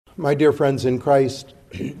My dear friends in Christ,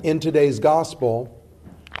 in today's gospel,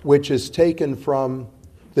 which is taken from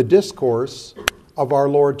the discourse of our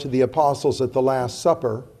Lord to the apostles at the Last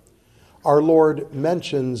Supper, our Lord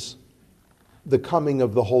mentions the coming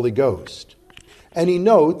of the Holy Ghost. And he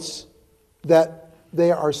notes that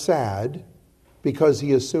they are sad because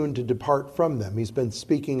he is soon to depart from them. He's been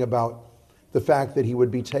speaking about the fact that he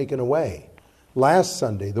would be taken away. Last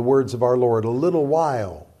Sunday, the words of our Lord, "A little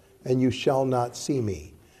while, and you shall not see me.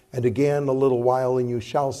 And again, a little while, and you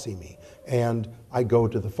shall see me. And I go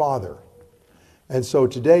to the Father." And so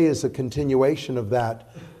today is a continuation of that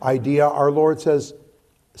idea. Our Lord says,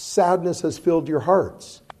 sadness has filled your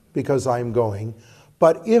hearts because I am going.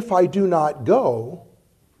 But if I do not go,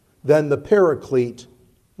 then the Paraclete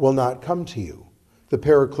will not come to you. The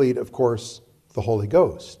Paraclete, of course, the Holy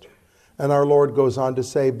Ghost. And our Lord goes on to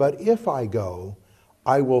say, but if I go,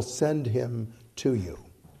 I will send him to you.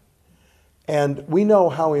 And we know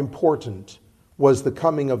how important was the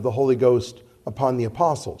coming of the Holy Ghost upon the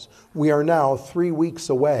apostles. We are now 3 weeks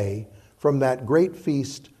away from that great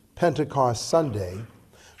feast, Pentecost Sunday,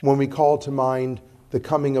 when we call to mind the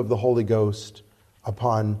coming of the Holy Ghost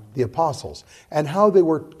upon the apostles and how they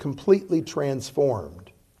were completely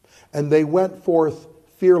transformed. And they went forth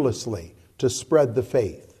fearlessly to spread the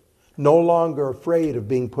faith, no longer afraid of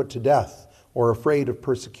being put to death or afraid of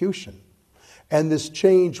persecution. And this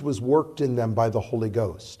change was worked in them by the Holy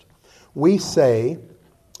Ghost. We say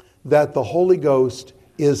that the Holy Ghost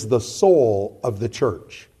is the soul of the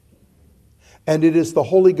church. And it is the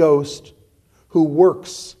Holy Ghost who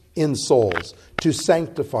works in souls to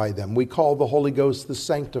sanctify them. We call the Holy Ghost the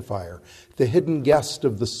sanctifier, the hidden guest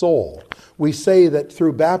of the soul. We say that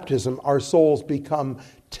through baptism, our souls become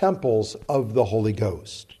temples of the Holy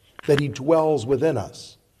Ghost, that he dwells within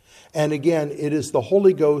us. And again, it is the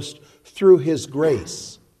Holy Ghost through his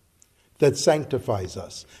grace that sanctifies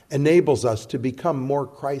us, enables us to become more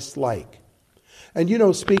Christ-like.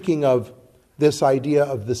 And speaking of this idea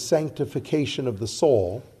of the sanctification of the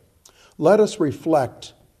soul, let us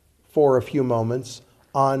reflect for a few moments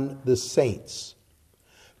on the saints.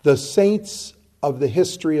 The saints of the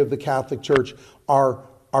history of the Catholic Church are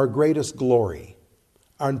our greatest glory,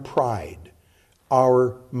 our pride,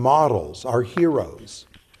 our models, our heroes.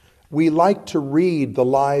 We like to read the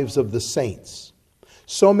lives of the saints.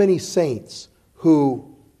 So many saints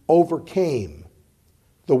who overcame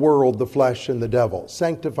the world, the flesh, and the devil,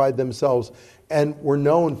 sanctified themselves, and were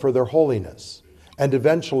known for their holiness, and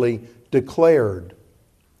eventually declared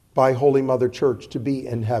by Holy Mother Church to be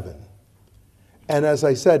in heaven. And as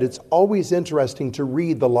I said, it's always interesting to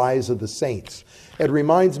read the lives of the saints. It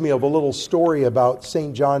reminds me of a little story about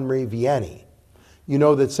St. John Marie Vianney. You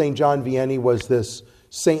know that St. John Vianney was this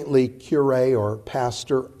saintly curé or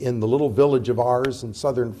pastor in the little village of Ars in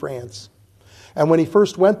southern France. And when he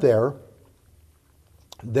first went there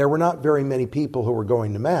were not very many people who were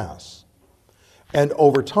going to Mass. And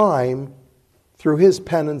over time, through his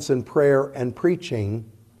penance and prayer and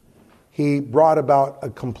preaching, he brought about a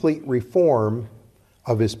complete reform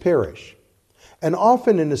of his parish. And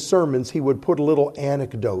often in his sermons, he would put little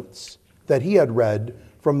anecdotes that he had read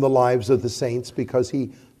from the lives of the saints because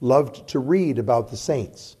he loved to read about the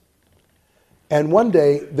saints. And one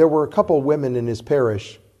day, there were a couple women in his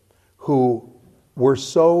parish who were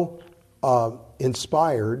so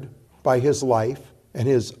inspired by his life and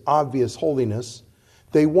his obvious holiness,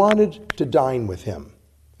 they wanted to dine with him.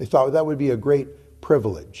 They thought that would be a great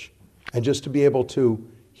privilege, and just to be able to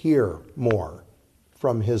hear more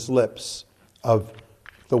from his lips of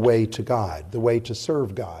the way to God, the way to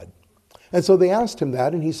serve God. And so they asked him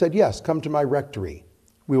that, and he said, yes, come to my rectory.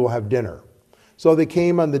 We will have dinner. So they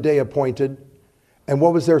came on the day appointed, and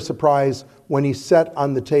what was their surprise when he set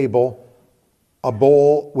on the table a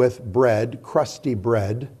bowl with bread, crusty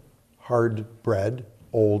bread, hard bread,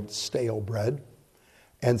 old stale bread,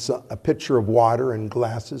 and so a pitcher of water and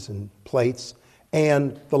glasses and plates,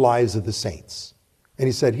 and the lives of the saints. And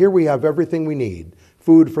he said, here we have everything we need,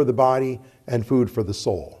 food for the body and food for the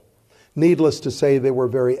soul. Needless to say, they were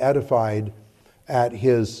very edified at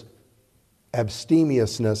his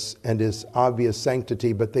abstemiousness and his obvious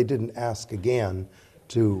sanctity, but they didn't ask again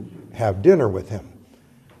to have dinner with him.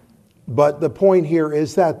 But the point here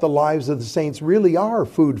is that the lives of the saints really are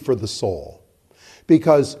food for the soul,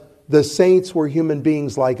 because the saints were human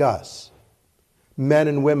beings like us, men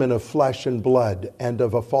and women of flesh and blood and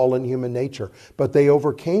of a fallen human nature, but they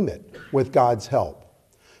overcame it with God's help.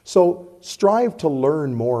 So strive to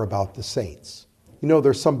learn more about the saints.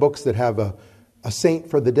 There's some books that have a saint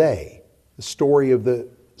for the day, the story of the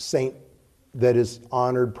saint that is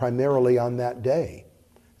honored primarily on that day.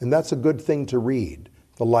 And that's a good thing to read,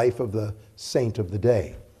 the life of the saint of the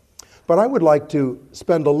day. But I would like to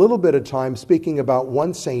spend a little bit of time speaking about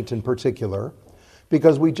one saint in particular,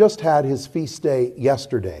 because we just had his feast day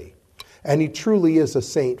yesterday, and he truly is a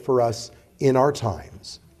saint for us in our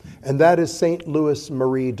times. And that is Saint Louis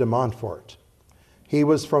Marie de Montfort. He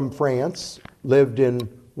was from France, lived in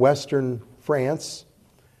western France,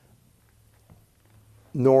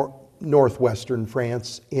 northwestern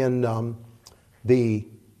France in the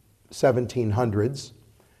 1700s.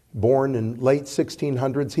 Born in late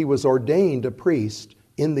 1600s, he was ordained a priest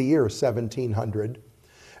in the year 1700,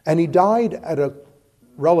 and he died at a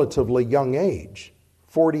relatively young age,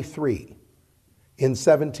 43, in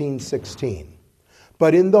 1716.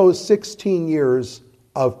 But in those 16 years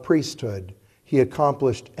of priesthood, he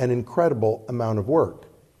accomplished an incredible amount of work.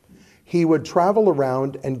 He would travel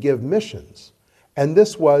around and give missions. And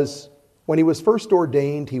this was, when he was first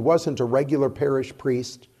ordained, he wasn't a regular parish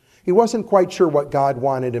priest. He wasn't quite sure what God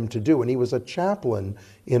wanted him to do, and he was a chaplain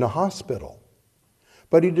in a hospital.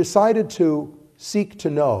 But he decided to seek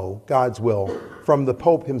to know God's will from the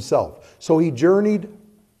Pope himself. So he journeyed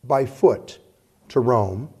by foot to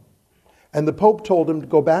Rome, and the Pope told him to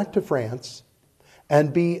go back to France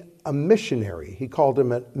and be a missionary. He called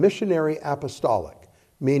him a missionary apostolic,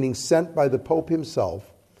 meaning sent by the Pope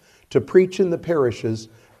himself to preach in the parishes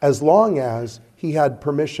as long as he had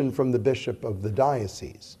permission from the bishop of the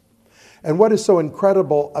diocese. And what is so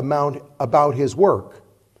incredible about his work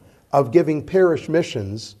of giving parish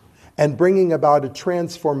missions and bringing about a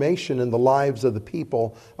transformation in the lives of the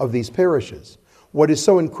people of these parishes, what is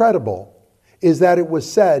so incredible is that it was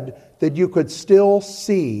said that you could still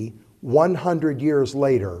see 100 years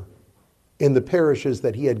later in the parishes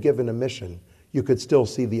that he had given a mission, you could still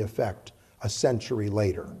see the effect a century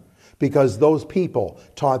later. Because those people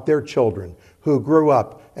taught their children, who grew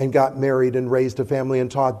up and got married and raised a family and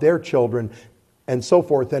taught their children and so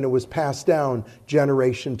forth. And it was passed down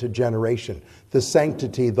generation to generation. The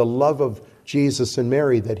sanctity, the love of Jesus and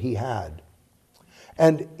Mary that he had.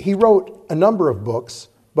 And he wrote a number of books,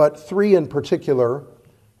 but three in particular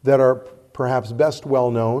that are perhaps best well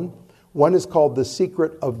known. One is called The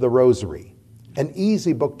Secret of the Rosary. An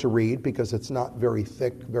easy book to read because it's not very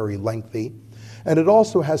thick, very lengthy. And it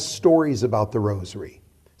also has stories about the Rosary.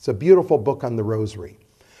 It's a beautiful book on the Rosary.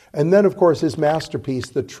 And then, of course, his masterpiece,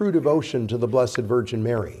 The True Devotion to the Blessed Virgin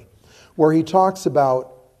Mary, where he talks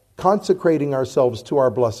about consecrating ourselves to our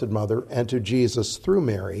Blessed Mother and to Jesus through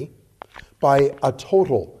Mary by a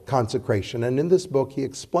total consecration. And in this book, he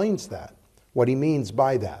explains that, what he means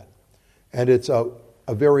by that. And it's a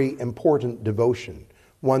very important devotion,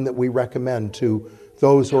 one that we recommend to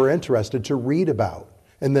those who are interested to read about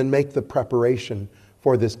and then make the preparation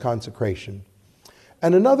for this consecration.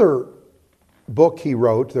 And another book he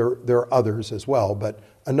wrote, there are others as well, but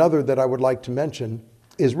another that I would like to mention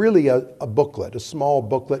is really a booklet, a small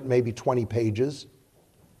booklet, maybe 20 pages.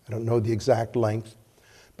 I don't know the exact length,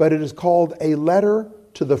 but it is called A Letter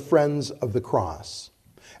to the Friends of the Cross.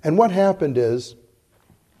 And what happened is,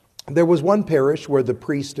 there was one parish where the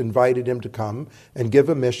priest invited him to come and give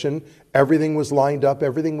a mission. Everything was lined up,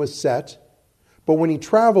 everything was set. But when he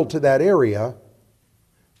traveled to that area,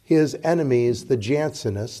 his enemies, the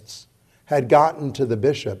Jansenists, had gotten to the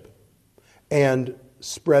bishop and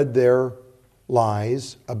spread their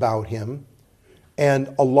lies about him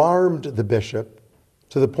and alarmed the bishop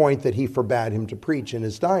to the point that he forbade him to preach in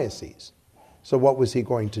his diocese. So what was he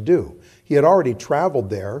going to do? He had already traveled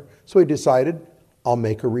there, so he decided, I'll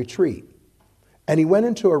make a retreat. And he went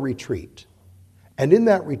into a retreat. And in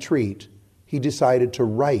that retreat, he decided to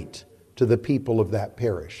write to the people of that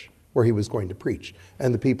parish where he was going to preach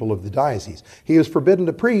and the people of the diocese. He was forbidden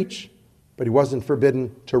to preach, but he wasn't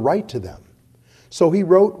forbidden to write to them. So he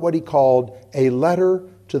wrote what he called a letter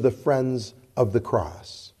to the friends of the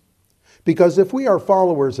cross. Because if we are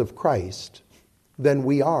followers of Christ, then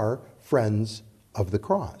we are friends of the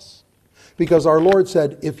cross. Because our Lord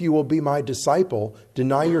said, if you will be my disciple,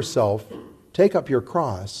 deny yourself, take up your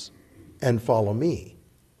cross, and follow me.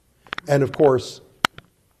 And of course,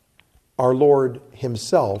 our Lord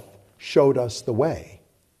himself showed us the way.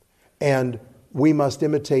 And we must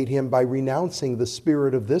imitate him by renouncing the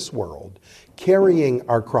spirit of this world, carrying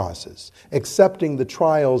our crosses, accepting the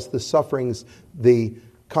trials, the sufferings, the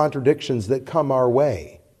contradictions that come our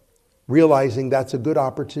way, realizing that's a good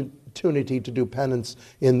opportunity to do penance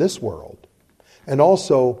in this world, and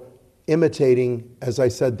also imitating, as I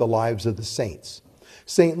said, the lives of the saints.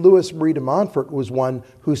 St. Louis Marie de Montfort was one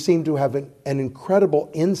who seemed to have an incredible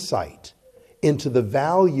insight into the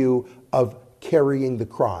value of carrying the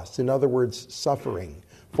cross. In other words, suffering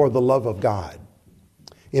for the love of God.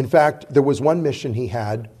 In fact, there was one mission he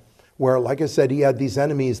had where, like I said, he had these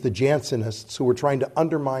enemies, the Jansenists, who were trying to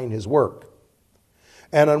undermine his work.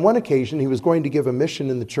 And on one occasion, he was going to give a mission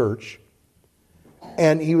in the church,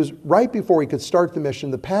 and he was, right before he could start the mission,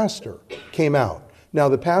 the pastor came out. Now,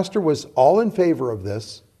 the pastor was all in favor of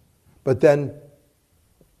this, but then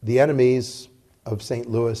the enemies of St.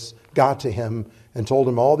 Louis got to him and told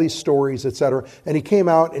him all these stories, etc. And he came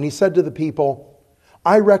out and he said to the people,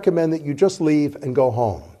 I recommend that you just leave and go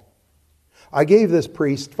home. I gave this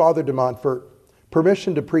priest, Father DeMontfort,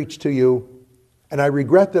 permission to preach to you, and I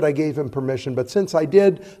regret that I gave him permission, but since I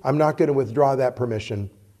did, I'm not going to withdraw that permission,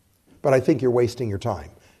 but I think you're wasting your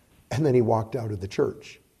time. And then he walked out of the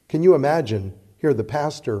church. Can you imagine, here the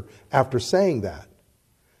pastor, after saying that,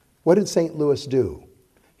 what did St. Louis do?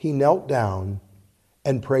 He knelt down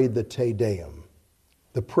and prayed the Te Deum,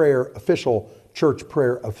 the prayer, official church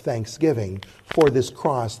prayer of thanksgiving for this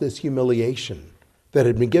cross, this humiliation that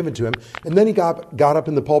had been given to him. And then he got up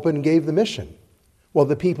in the pulpit and gave the mission. Well,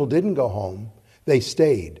 the people didn't go home. They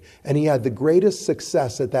stayed. And he had the greatest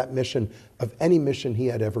success at that mission of any mission he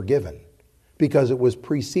had ever given, because it was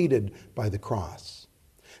preceded by the cross.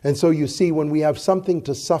 And so you see, when we have something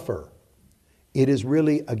to suffer, it is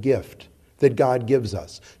really a gift that God gives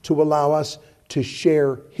us to allow us to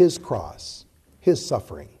share his cross, his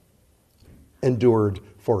suffering, endured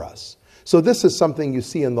for us. So this is something you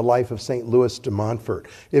see in the life of St. Louis de Montfort.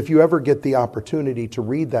 If you ever get the opportunity to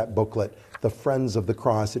read that booklet, The Friends of the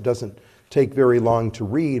Cross, it doesn't take very long to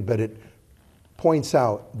read, but it points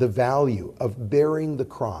out the value of bearing the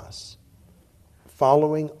cross,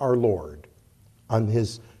 following our Lord on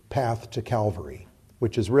his path to Calvary,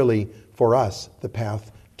 which is really, for us, the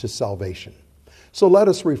path to salvation. So let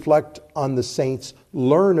us reflect on the saints,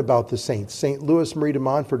 learn about the saints. St. Louis Marie de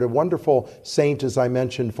Montfort, a wonderful saint, as I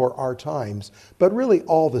mentioned, for our times, but really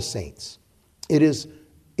all the saints. It is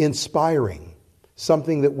inspiring,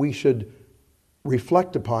 something that we should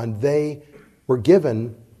reflect upon. They were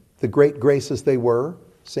given the great graces they were,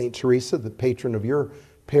 St. Teresa, the patron of your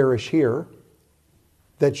parish here,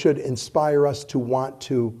 that should inspire us to want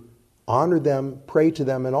to honor them, pray to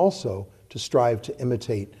them, and also to strive to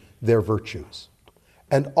imitate their virtues.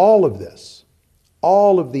 And all of this,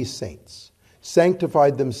 all of these saints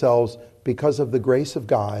sanctified themselves because of the grace of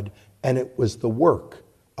God, and it was the work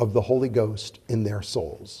of the Holy Ghost in their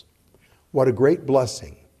souls. What a great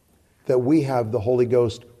blessing that we have the Holy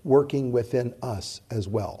Ghost working within us as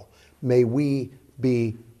well. May we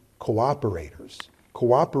be cooperators,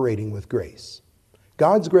 cooperating with grace.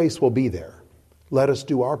 God's grace will be there. Let us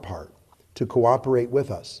do our part to cooperate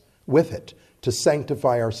with it, to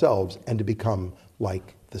sanctify ourselves and to become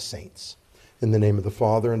like the saints. In the name of the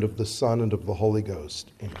Father, and of the Son, and of the Holy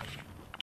Ghost. Amen.